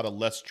 there's a lot of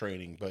less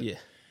training. But yeah,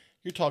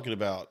 you're talking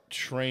about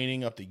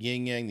training up the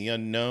yin yang, the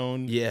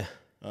unknown. Yeah.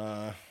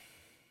 I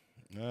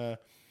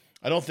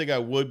don't think I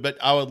would, but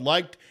I would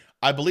like.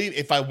 I believe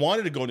if I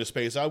wanted to go into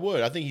space, I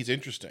would. I think he's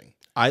interesting.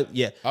 I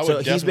would so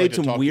he's made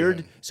some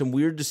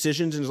weird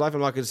decisions in his life. I'm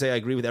not going to say I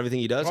agree with everything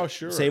he does. Oh,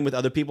 sure. Same with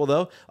other people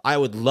though. I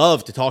would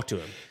love to talk to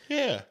him.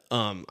 Yeah.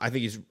 I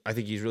think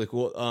he's really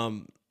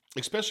cool.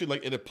 Especially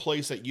like in a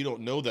place that you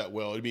don't know that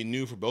well. It'd be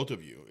new for both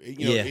of you.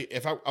 You know,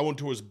 if I went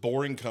to his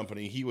boring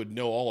company, he would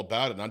know all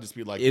about it, and I'd just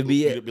be like, he'd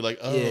be like,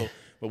 oh. Yeah.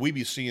 But we'd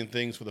be seeing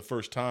things for the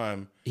first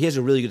time. He has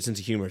a really good sense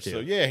of humor too. So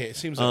yeah, it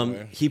seems that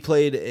way.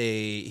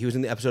 He was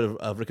in the episode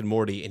of Rick and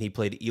Morty, and he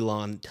played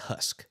Elon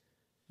Tusk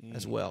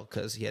as well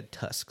because he had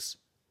tusks.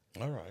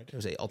 All right, it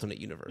was an alternate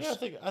universe. Yeah,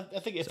 I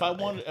think if I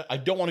wanted, I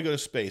don't want to go to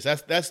space.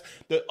 That's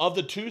of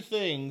the two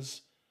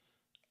things.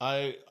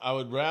 I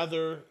would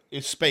rather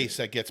it's space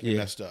that gets me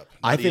messed up.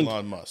 I think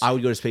Elon Musk. I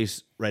would go to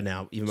space right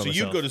now, even by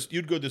myself.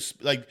 You'd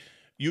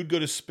go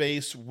to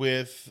space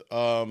with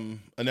an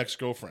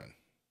ex-girlfriend.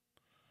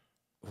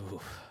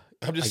 Ooh,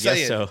 I'm just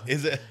saying. So.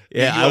 Is it?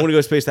 Yeah, I want to go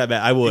to space that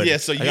bad. I would. Yeah,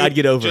 so I'd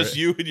get over just it.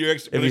 you and your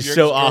ex. It'd be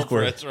so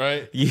awkward,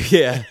 right?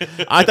 Yeah,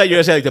 I thought you were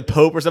gonna say like the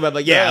Pope or something. I'm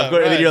like, yeah,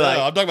 right, and then you're like,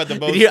 I'm talking about the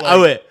most. I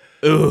went.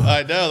 Ooh.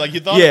 I know, like you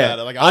thought about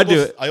it. Like I'd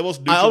do it. I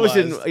almost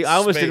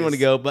didn't want to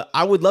go, but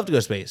I would love to go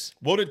to space.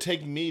 What would it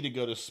take me to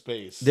go to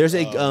space? There's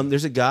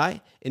a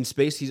guy in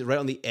space. He's right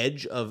on the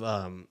edge of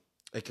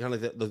like kind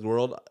of like the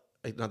world,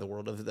 like not the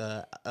world of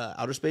the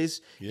outer space.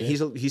 Yeah.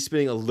 And he's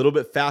spinning a little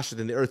bit faster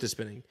than the Earth is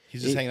spinning.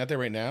 He's just hanging out there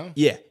right now.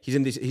 Yeah, he's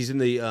in the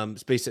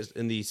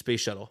space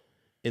shuttle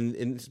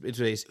in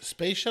space.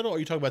 Space shuttle? Or are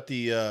you talking about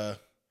the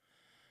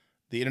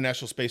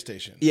International Space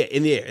Station? Yeah,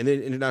 in the air, in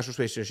the International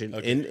Space Station,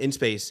 okay. in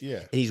space. Yeah.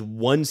 And he's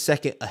 1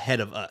 second ahead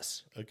of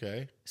us.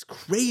 Okay. It's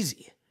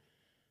crazy.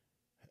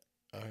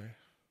 All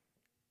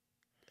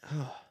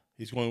right.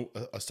 He's going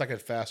a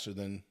second faster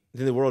than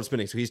the world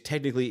spinning, so he's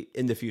technically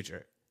in the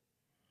future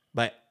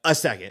by a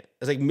second.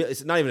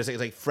 It's not even a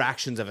second. It's like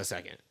fractions of a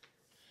second.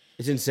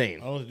 It's insane.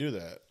 I don't know to do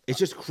that. It's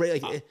just crazy.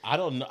 Like, I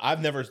don't know. I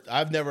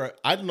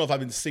don't know if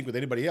I'm in sync with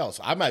anybody else.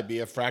 I might be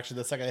a fraction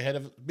of a second ahead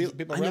of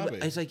people around me.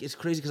 It's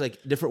crazy because like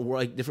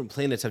different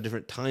planets have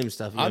different time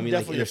stuff. You know I'm what I mean?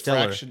 definitely like a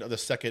fraction of the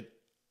second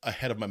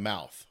ahead of my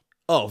mouth.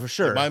 Oh, for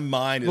sure. My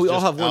mind is. But we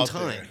just all have one out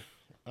time. there.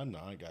 I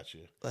know. I got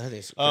you. I think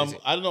it's crazy.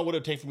 I don't know what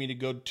it'd take for me to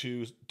go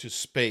to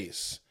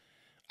space.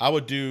 I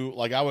would do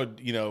like I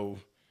would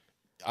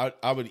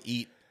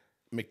eat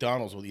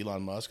McDonald's with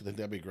Elon Musk. I think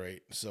that'd be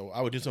great. So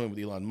I would do something with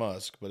Elon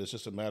Musk, but it's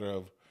just a matter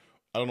of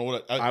I don't know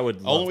what I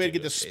would. Only way to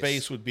get to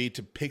space would be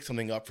to pick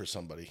something up for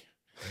somebody.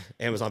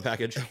 Amazon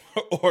package,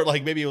 or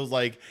like maybe it was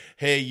like,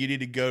 hey, you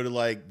need to go to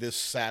like this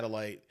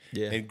satellite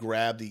and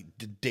grab the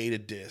data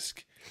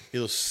disk.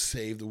 It'll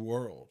save the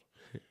world.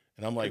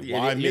 And I'm like,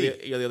 why me?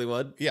 You're the only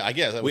one. Yeah, I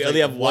guess We only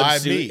have one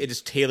suit.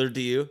 It's tailored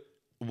to you.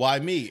 Why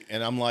me?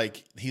 And I'm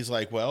like, he's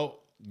like, well,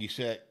 you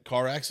said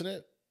car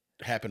accident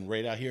happened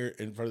right out here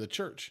in front of the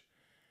church.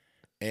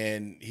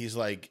 And he's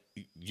like,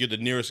 you're the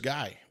nearest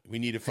guy. We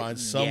need to find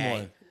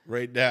someone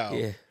right now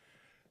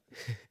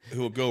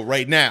who will go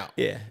right now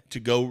to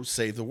go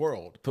save the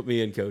world. Put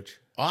me in, coach.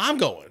 Oh, I'm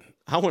going.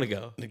 I want to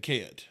go. I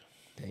can't.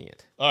 Dang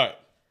it. All right.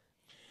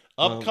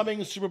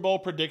 Upcoming Super Bowl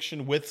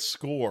prediction with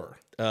score.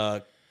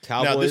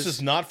 Cowboys. Now, this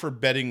is not for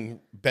betting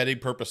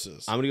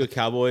purposes. I'm going to go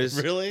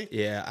Cowboys. Really?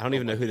 Yeah. I don't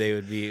even know who they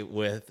would be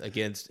with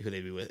against.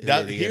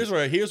 Here's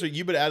where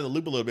you've been out of the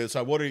loop a little bit. So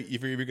I wonder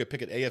if you're going to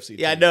pick an AFC team.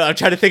 Yeah, no, I'm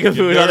trying to think of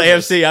who is on the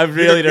AFC. I'm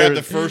really nervous.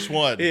 The first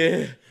one.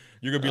 Yeah.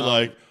 You're going to be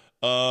like,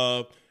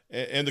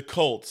 and the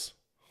Colts.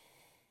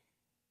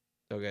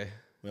 Okay.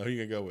 Now, who are you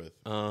going to go with?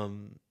 I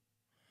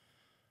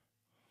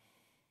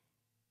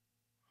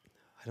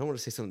don't want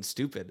to say something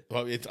stupid.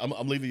 Well,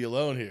 I'm leaving you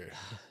alone here.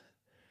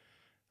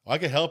 I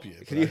can help you.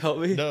 Can you help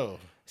me? No.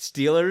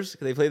 Steelers?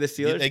 Can they play the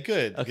Steelers? Yeah, they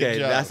could. Okay,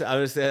 that's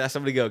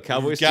somebody go.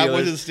 Cowboys and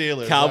Steelers.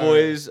 Steelers.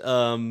 Cowboys.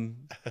 Right.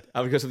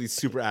 I would go something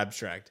super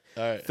abstract.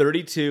 All right.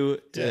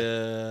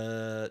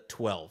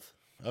 32-12.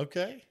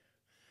 Okay.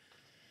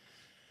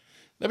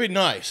 That'd be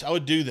nice. I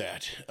would do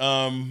that.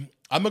 I'm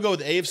gonna go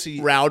with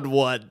AFC round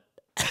one.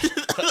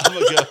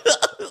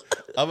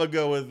 I'm gonna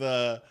go with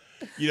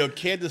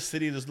Kansas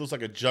City just looks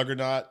like a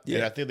juggernaut,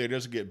 and I think they're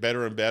just get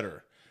better and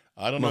better.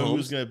 I don't know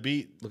who's going to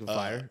beat. Looking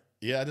fire.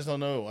 Yeah, I just don't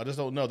know.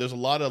 There's a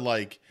lot of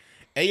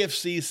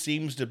AFC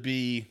seems to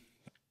be.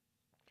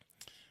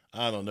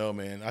 I don't know,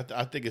 man. I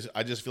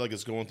just feel like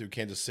it's going through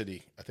Kansas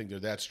City. I think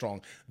they're that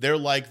strong. They're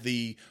like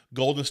the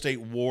Golden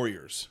State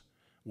Warriors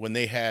when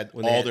they had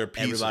their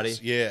pieces. Everybody.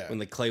 Yeah. When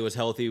the Clay was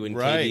healthy, when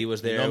KD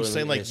was there. You know what I'm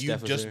saying? Like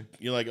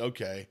you're like,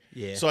 okay.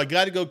 Yeah. So I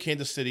got to go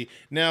Kansas City.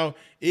 Now,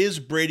 is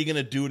Brady going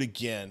to do it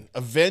again?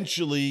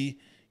 Eventually,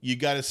 you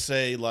got to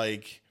say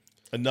like,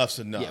 enough's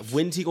enough. Yeah,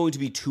 when's he going to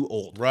be too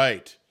old?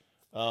 Right.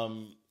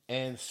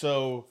 And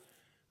so,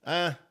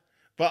 but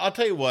I'll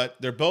tell you what,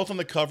 they're both on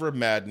the cover of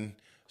Madden,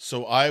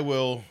 so I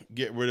will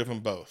get rid of them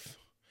both.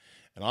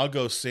 And I'll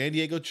go San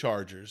Diego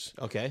Chargers.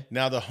 Okay.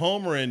 Now, the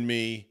homer in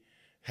me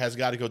has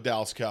got to go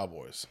Dallas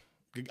Cowboys.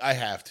 I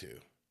have to.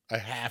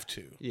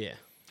 Yeah.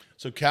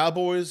 So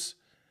Cowboys,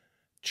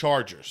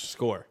 Chargers.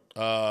 Score.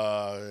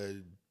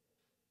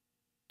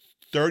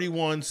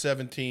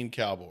 31-17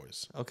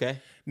 Cowboys. Okay.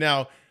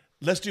 Now,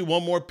 let's do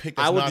one more pick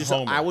that's not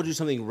homer. I will do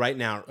something right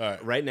now.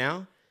 Right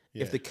now,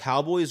 if the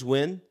Cowboys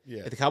win,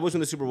 if the Cowboys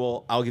win the Super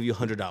Bowl, I'll give you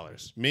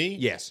 $100. Me?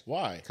 Yes.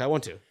 Why? I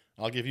want to.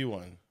 I'll give you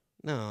one.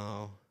 No.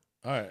 All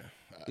right.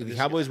 If the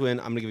Cowboys win,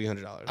 I'm going to give you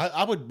 $100.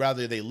 I would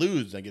rather they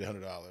lose than get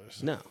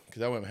 $100. No.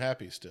 Because I am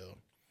happy still.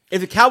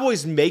 If the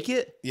Cowboys make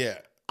it, yeah,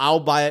 I'll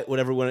buy it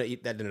whatever we want to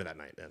eat that dinner that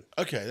night then.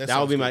 Okay. That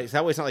will be my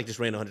that way it's not like just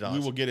random $100. We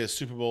will get a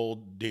Super Bowl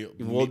deal.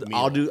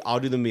 I'll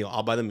do the meal.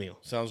 I'll buy the meal.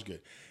 Sounds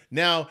good.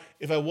 Now,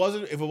 if it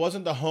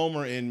wasn't the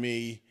homer in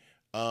me,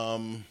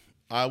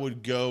 I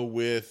would go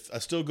with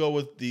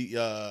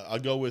I'll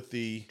go with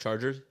the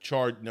Chargers?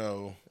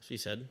 No. She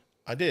said.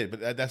 I did,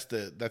 but that's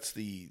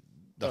the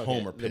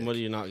homer pick. Then what are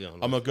you not going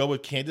with? I'm going to go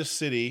with Kansas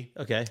City.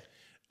 Okay.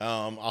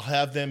 I'll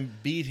have them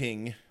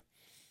beating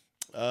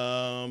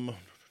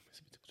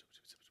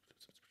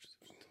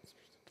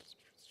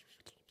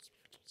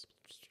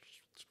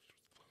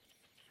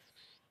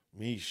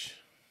Meesh.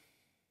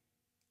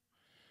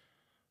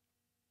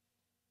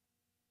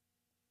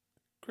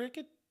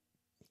 Cricket?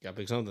 Gotta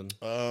pick something.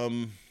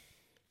 Man,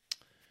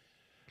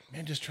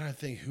 just trying to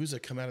think who's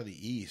that come out of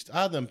the East.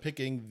 I have them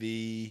picking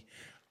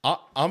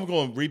I'm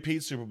going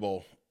repeat Super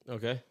Bowl.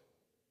 Okay.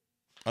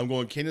 I'm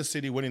going Kansas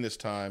City winning this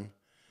time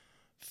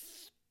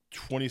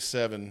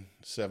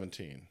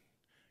 27-17.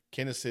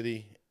 Kansas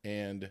City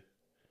and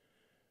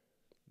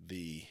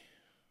the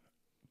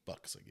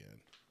Bucks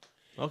again.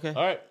 Okay.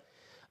 All right.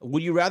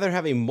 Would you rather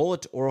have a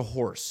mullet or a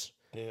horse?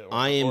 Yeah,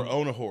 or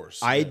own a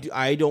horse.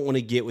 I don't want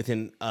to get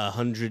within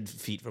 100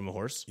 feet from a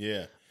horse.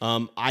 Yeah.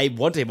 I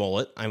want a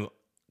mullet. I'm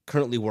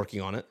currently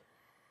working on it.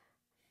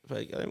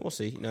 But we'll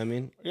see. You know what I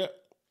mean? Yeah.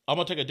 I'm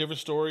going to take a different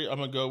story. I'm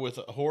going to go with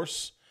a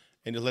horse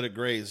and just let it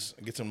graze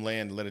and get some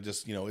land and let it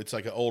just, it's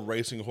like an old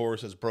racing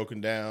horse that's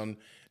broken down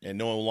and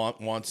no one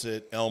wants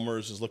it.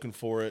 Elmer's is looking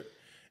for it.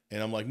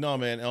 And I'm like, no,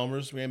 man,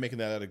 Elmer's, we ain't making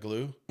that out of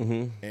glue.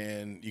 Mm-hmm.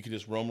 And you can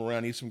just roam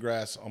around, eat some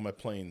grass on my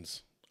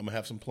plains. I'm going to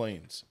have some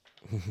plains.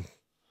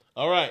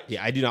 All right.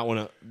 Yeah, I do not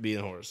want to be in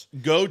a horse.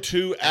 Go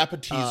to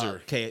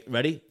appetizer. Okay,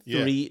 ready?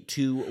 Yeah. 3,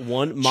 2,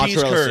 1. Cheese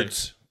Mozzarella curds.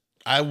 sticks.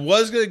 I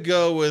was going to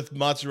go with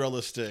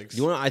mozzarella sticks.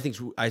 You want? I think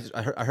I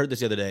heard this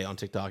the other day on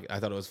TikTok. I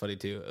thought it was funny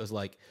too. It was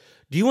like,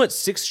 do you want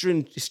 6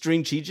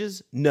 string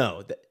cheeses?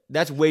 No,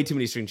 that's way too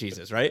many string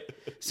cheeses, right?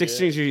 6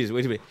 string cheeses,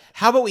 way too many.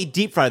 How about we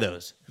deep fry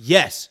those?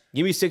 Yes,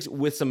 give me 6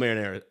 with some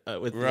marinara.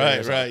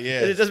 Right,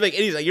 yeah. And it doesn't make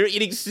any sense. You're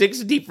eating 6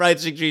 deep fried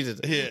string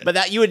cheeses, but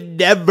that you would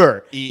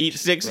never eat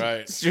 6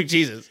 string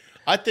cheeses.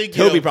 I think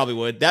Toby probably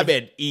would. That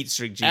man eats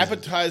string cheeses.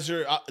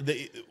 Appetizer.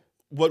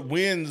 What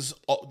wins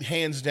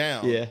hands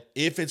down,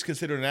 if it's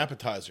considered an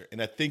appetizer,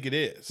 and I think it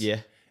is,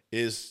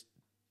 is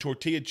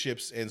tortilla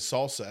chips and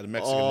salsa at a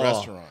Mexican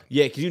restaurant.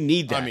 Yeah, because you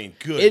need that. I mean,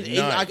 good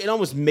it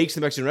almost makes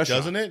the Mexican restaurant.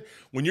 Doesn't it?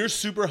 When you're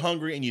super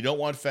hungry and you don't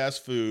want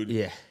fast food,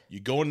 you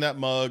go in that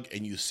mug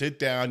and you sit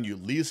down, you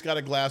at least got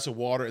a glass of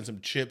water and some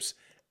chips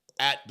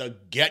at the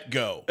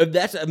get-go.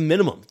 That's a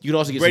minimum. You can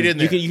also get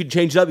you can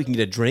change it up. You can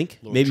get a drink.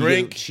 Maybe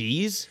get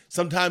cheese.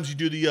 Sometimes you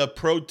do the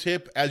pro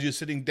tip as you're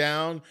sitting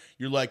down.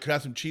 You're like, can I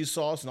have some cheese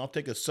sauce? And I'll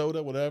take a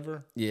soda,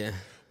 whatever. Yeah.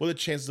 What are the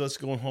chances of us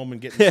going home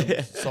and getting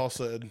some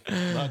salsa and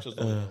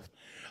nachos?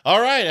 All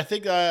right, I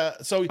think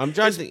so. I'm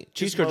trying to think.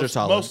 Cheese curds are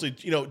solid. Mostly,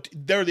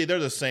 they're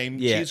the same.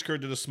 Yeah. Cheese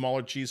curds are the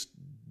smaller cheese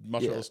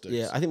mozzarella sticks.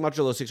 Yeah, I think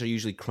mozzarella sticks are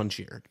usually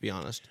crunchier, to be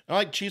honest. I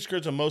like cheese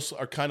curds, and most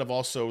are kind of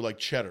also like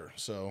cheddar.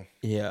 So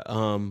yeah,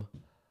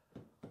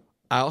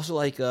 I also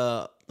like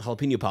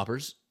jalapeno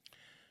poppers.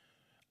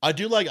 I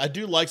do like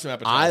some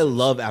appetizers. I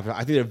love appetizers.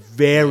 I think they're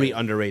very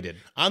underrated.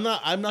 I'm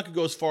not gonna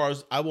go as far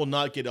as I will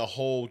not get a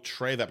whole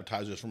tray of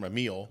appetizers for my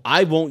meal.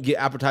 I won't get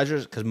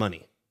appetizers because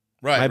money.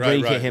 Right, my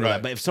brain can't handle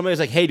that. But if somebody's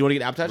like, "Hey, do you want to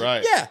get appetizer?"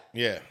 Right.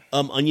 Yeah.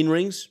 Onion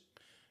rings.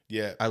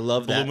 Yeah, I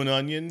love that. Bloomin'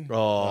 onion.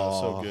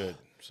 So good,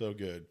 so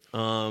good.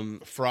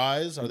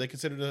 Fries, are they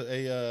considered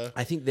a?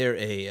 I think they're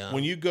a.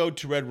 When you go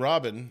to Red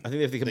Robin, I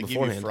think they come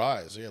beforehand. Give you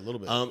fries, a little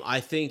bit.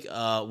 I think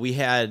we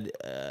had.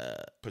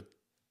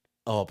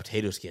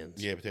 Potato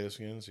skins. Yeah, potato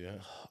skins. Yeah.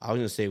 I was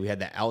gonna say we had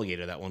that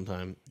alligator that one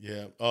time.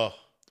 Yeah. Oh.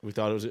 We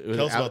thought it was.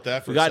 Tell us about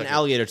that. We got an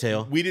alligator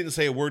tail. We didn't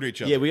say a word to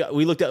each other. Yeah,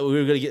 we looked at. We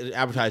were going to get an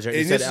appetizer.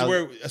 And this is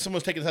where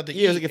someone's taking us out to eat.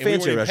 Yeah, it was like a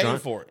fancy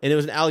restaurant. For it. And it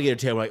was an alligator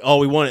tail. We're like, oh,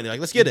 we want it. They're like,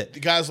 let's get it. The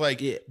guy's like,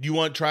 do you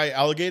want to try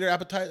alligator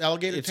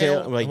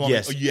tail? I'm like,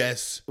 yes.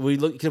 Yes. We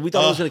looked because we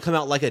thought it was going to come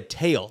out like a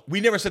tail.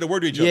 We never said a word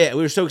to each other. Yeah,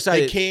 we were so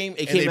excited.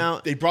 It came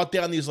out. They brought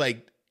down these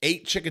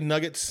 8 chicken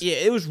nuggets. Yeah,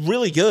 it was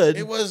really good.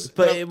 It was,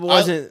 but it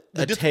wasn't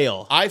a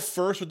tail. I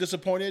first was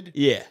disappointed.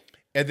 Yeah.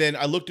 And then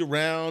I looked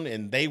around,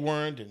 and they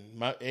weren't,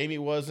 and Amy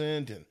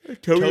wasn't, and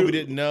Toby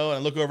didn't know. And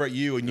I look over at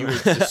you, and you were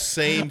the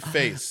same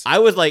face. I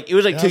was like, it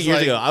was like 2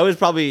 years ago. I was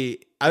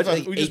probably, we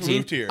 18. just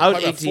moved here. I was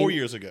about 18. 4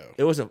 years ago.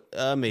 It was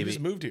maybe. We just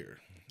moved here.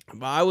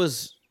 But I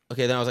was,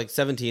 then I was like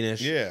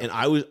 17-ish. Yeah. And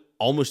I was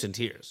almost in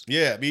tears.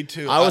 Yeah, me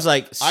too. I was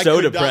like so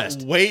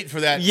depressed. Not wait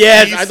for that.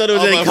 Yes, I thought it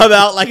was going to come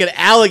out like an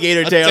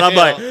alligator tail. I'm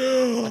like,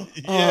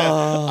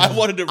 I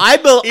wanted to.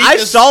 I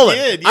saw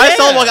it. Yeah. I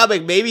saw him walk out.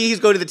 Like maybe he's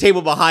going to the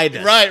table behind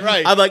us.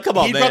 Right. I'm like, come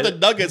on, he man. He brought the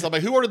nuggets. I'm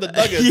like, who ordered the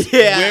nuggets?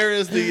 Yeah.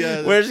 Where's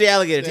the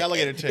alligator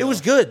tail? It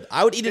was good.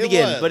 I would eat it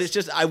again, but it's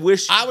just I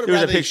wish I would have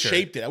rather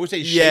shaped it. I wish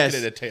they shaped it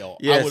in a tail.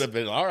 Yes. I would have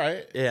been all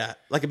right. Yeah,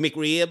 like a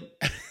McRib.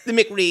 The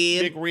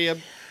McRib. McRib.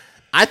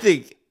 I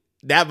think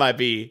that might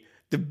be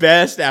the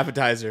best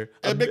appetizer.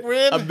 A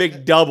McRib? A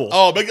McDouble.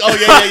 Oh,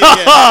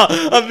 yeah.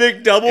 A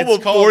McDouble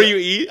before you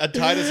eat. A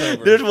Titus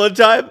over. There's one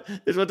time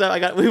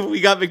we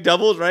got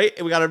McDoubles, right?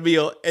 And we got our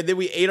meal. And then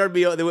we ate our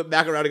meal and then went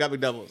back around and got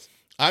McDoubles.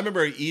 I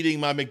remember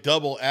eating my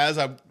McDouble as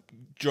I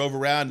drove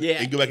around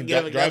and go back and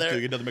drive through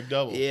to get another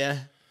McDouble. Yeah.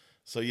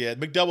 So yeah,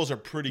 McDoubles are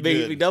pretty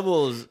good.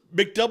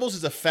 McDoubles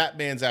is a fat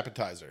man's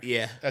appetizer.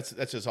 Yeah. That's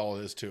just all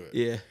it is to it.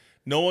 Yeah.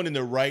 No one in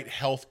their right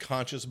health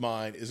conscious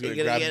mind is going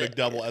to grab a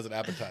McDouble as an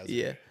appetizer.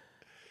 Yeah.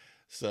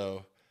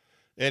 So,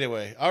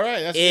 anyway, all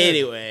right. That's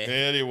anyway.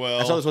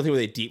 I saw this one thing where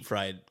they deep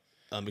fried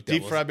McDoubles.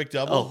 Deep fried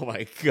McDouble. Oh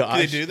my gosh! Can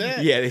they do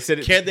that? Yeah, they said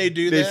it. Can they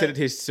do that? They said it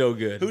tastes so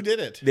good. Who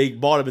did it? They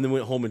bought them and then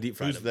went home and deep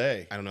fried them. Who's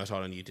they? I don't know. I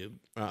saw it on YouTube,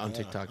 on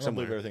TikTok. I don't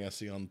believe everything I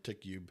see on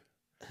TikTube.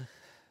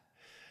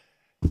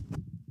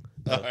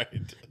 All right.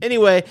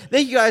 Anyway,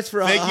 thank you guys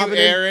for thank you,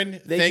 Aaron.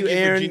 Thank you,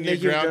 Aaron. Virginia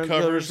thank you, Ground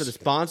Covers, for the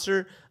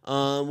sponsor.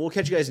 We'll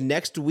catch you guys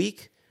next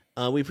week.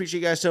 We appreciate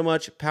you guys so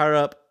much. Power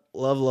up.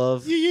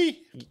 Love.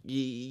 Yee.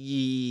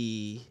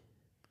 Yee.